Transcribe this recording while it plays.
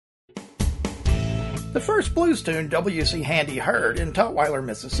The first blues tune W.C. Handy heard in Tutwiler,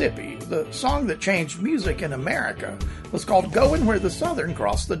 Mississippi, the song that changed music in America, was called Goin' Where the Southern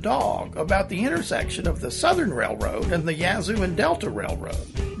Crossed the Dog, about the intersection of the Southern Railroad and the Yazoo and Delta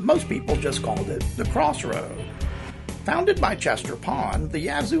Railroad. Most people just called it the Crossroad. Founded by Chester Pond, the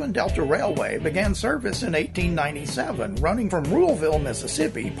Yazoo and Delta Railway began service in 1897, running from Ruleville,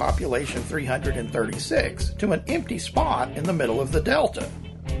 Mississippi, population 336, to an empty spot in the middle of the Delta.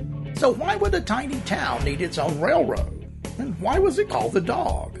 So why would a tiny town need its own railroad? And why was it called the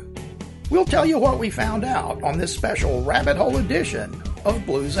Dog? We'll tell you what we found out on this special rabbit hole edition of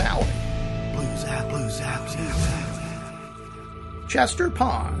Blues Alley. Blues Alley, Blues Alley, Blues Alley. Chester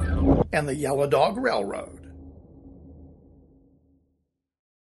Pond and the Yellow Dog Railroad.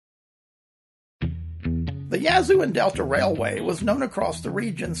 The Yazoo and Delta Railway was known across the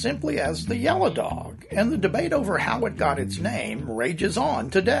region simply as the Yellow Dog, and the debate over how it got its name rages on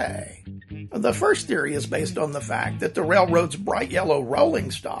today. The first theory is based on the fact that the railroad's bright yellow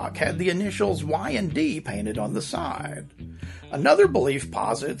rolling stock had the initials Y and D painted on the side. Another belief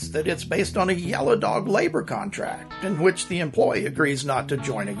posits that it's based on a Yellow Dog labor contract, in which the employee agrees not to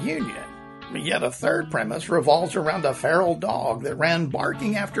join a union. Yet a third premise revolves around a feral dog that ran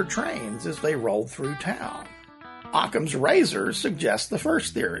barking after trains as they rolled through town. Occam's razor suggests the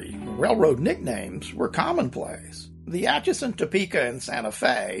first theory. Railroad nicknames were commonplace. The Atchison, Topeka, and Santa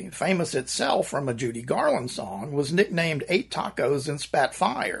Fe, famous itself from a Judy Garland song, was nicknamed Eight Tacos and Spat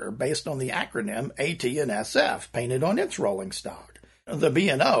Fire, based on the acronym AT and SF painted on its rolling stock. The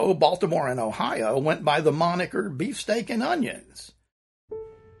B&O, Baltimore and Ohio, went by the moniker Beefsteak and Onions.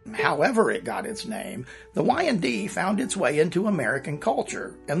 However it got its name, the Y&D found its way into American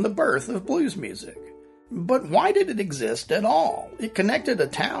culture and the birth of blues music. But why did it exist at all? It connected a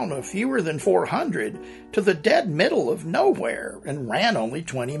town of fewer than 400 to the dead middle of nowhere and ran only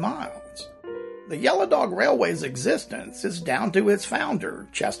 20 miles. The Yellow Dog Railway's existence is down to its founder,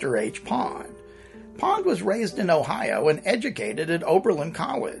 Chester H. Pond. Pond was raised in Ohio and educated at Oberlin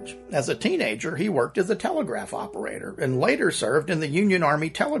College. As a teenager, he worked as a telegraph operator and later served in the Union Army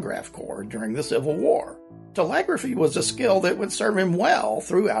Telegraph Corps during the Civil War. Telegraphy was a skill that would serve him well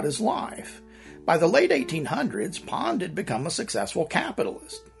throughout his life. By the late 1800s, Pond had become a successful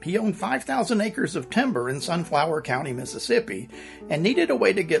capitalist. He owned 5,000 acres of timber in Sunflower County, Mississippi, and needed a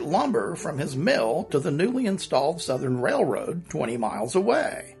way to get lumber from his mill to the newly installed Southern Railroad 20 miles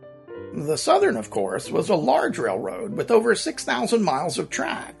away. The Southern, of course, was a large railroad with over 6,000 miles of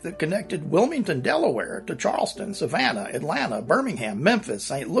track that connected Wilmington, Delaware to Charleston, Savannah, Atlanta, Birmingham, Memphis,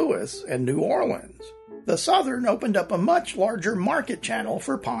 St. Louis, and New Orleans. The Southern opened up a much larger market channel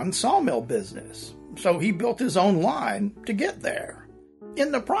for Pond's sawmill business, so he built his own line to get there.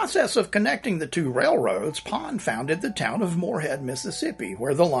 In the process of connecting the two railroads, Pond founded the town of Morehead, Mississippi,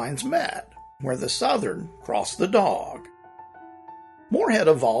 where the lines met, where the Southern crossed the Dog. Morehead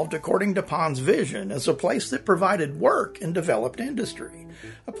evolved according to Pond's vision as a place that provided work and developed industry,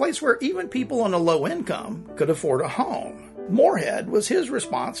 a place where even people on a low income could afford a home. Morehead was his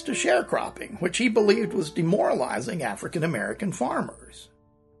response to sharecropping, which he believed was demoralizing African American farmers.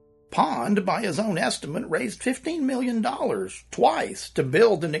 Pond, by his own estimate, raised $15 million, twice, to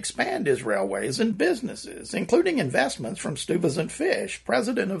build and expand his railways and businesses, including investments from Stuyvesant Fish,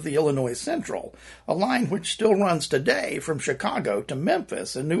 president of the Illinois Central, a line which still runs today from Chicago to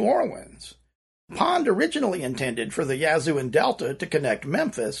Memphis and New Orleans. Pond originally intended for the Yazoo and Delta to connect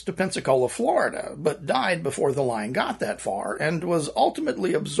Memphis to Pensacola, Florida, but died before the line got that far and was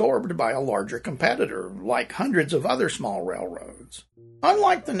ultimately absorbed by a larger competitor, like hundreds of other small railroads.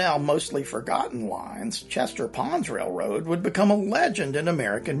 Unlike the now mostly forgotten lines, Chester Pond's railroad would become a legend in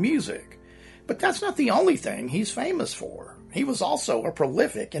American music. But that's not the only thing he's famous for. He was also a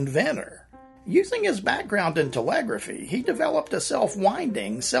prolific inventor. Using his background in telegraphy, he developed a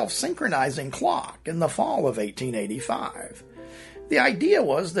self-winding, self-synchronizing clock in the fall of 1885. The idea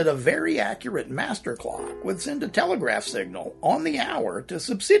was that a very accurate master clock would send a telegraph signal on the hour to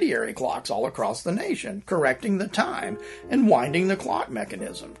subsidiary clocks all across the nation, correcting the time and winding the clock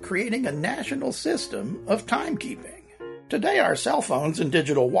mechanism, creating a national system of timekeeping. Today, our cell phones and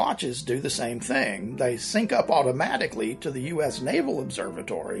digital watches do the same thing. They sync up automatically to the U.S. Naval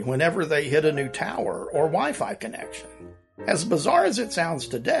Observatory whenever they hit a new tower or Wi-Fi connection. As bizarre as it sounds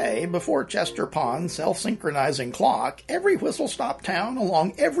today, before Chester Pond's self-synchronizing clock, every whistle-stop town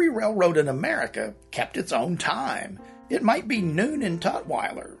along every railroad in America kept its own time. It might be noon in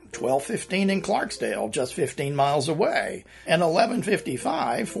Tutwiler, 12:15 in Clarksdale, just 15 miles away, and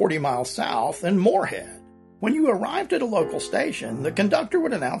 11:55, 40 miles south, in Morehead. When you arrived at a local station, the conductor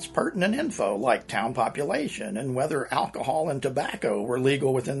would announce pertinent info like town population and whether alcohol and tobacco were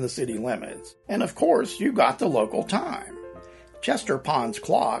legal within the city limits. And of course, you got the local time. Chester Pond's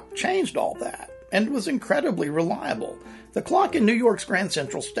clock changed all that and was incredibly reliable. The clock in New York's Grand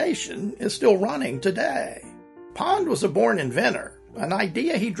Central Station is still running today. Pond was a born inventor. An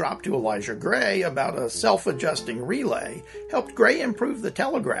idea he dropped to Elijah Gray about a self-adjusting relay helped Gray improve the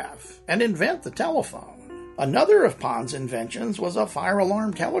telegraph and invent the telephone. Another of Pond's inventions was a fire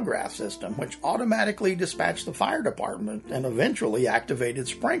alarm telegraph system, which automatically dispatched the fire department and eventually activated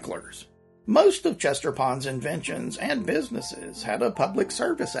sprinklers. Most of Chester Pond's inventions and businesses had a public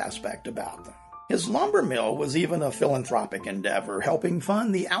service aspect about them. His lumber mill was even a philanthropic endeavor, helping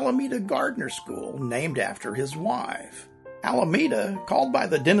fund the Alameda Gardner School, named after his wife. Alameda, called by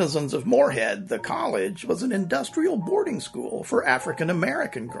the denizens of Moorhead the college, was an industrial boarding school for African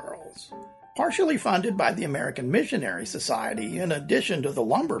American girls. Partially funded by the American Missionary Society, in addition to the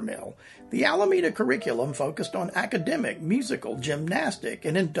lumber mill, the Alameda curriculum focused on academic, musical, gymnastic,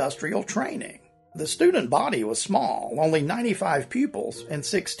 and industrial training. The student body was small, only 95 pupils and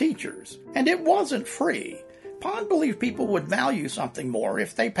 6 teachers, and it wasn't free. Pond believed people would value something more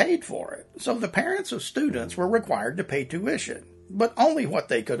if they paid for it, so the parents of students were required to pay tuition, but only what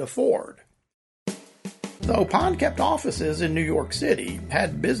they could afford. Though Pond kept offices in New York City,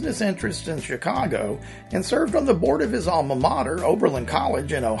 had business interests in Chicago, and served on the board of his alma mater, Oberlin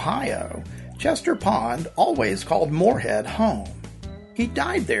College in Ohio, Chester Pond always called Moorhead home. He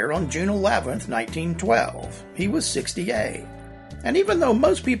died there on June 11, 1912. He was 68. And even though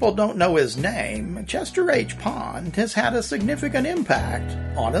most people don't know his name, Chester H. Pond has had a significant impact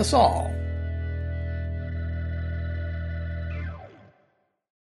on us all.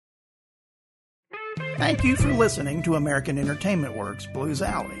 Thank you for listening to American Entertainment Works Blues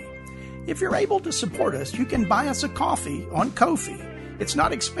Alley. If you're able to support us, you can buy us a coffee on Ko-fi. It's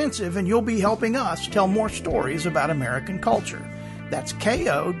not expensive, and you'll be helping us tell more stories about American culture. That's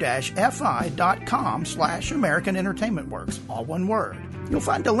ko-fi.com/American Entertainment Works, all one word. You'll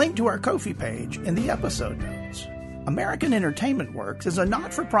find a link to our Ko-fi page in the episode notes. American Entertainment Works is a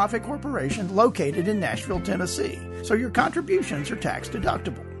not-for-profit corporation located in Nashville, Tennessee, so your contributions are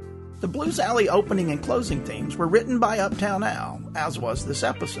tax-deductible. The Blues Alley opening and closing themes were written by Uptown Al, as was this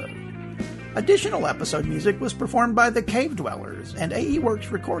episode. Additional episode music was performed by the Cave Dwellers and AE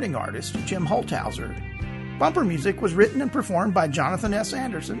Works recording artist Jim Holthauser. Bumper music was written and performed by Jonathan S.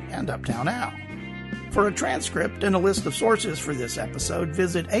 Anderson and Uptown Al. For a transcript and a list of sources for this episode,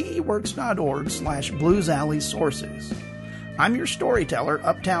 visit aeworks.org/Blues Alley Sources. I'm your storyteller,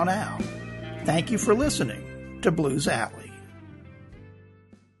 Uptown Al. Thank you for listening to Blues Alley.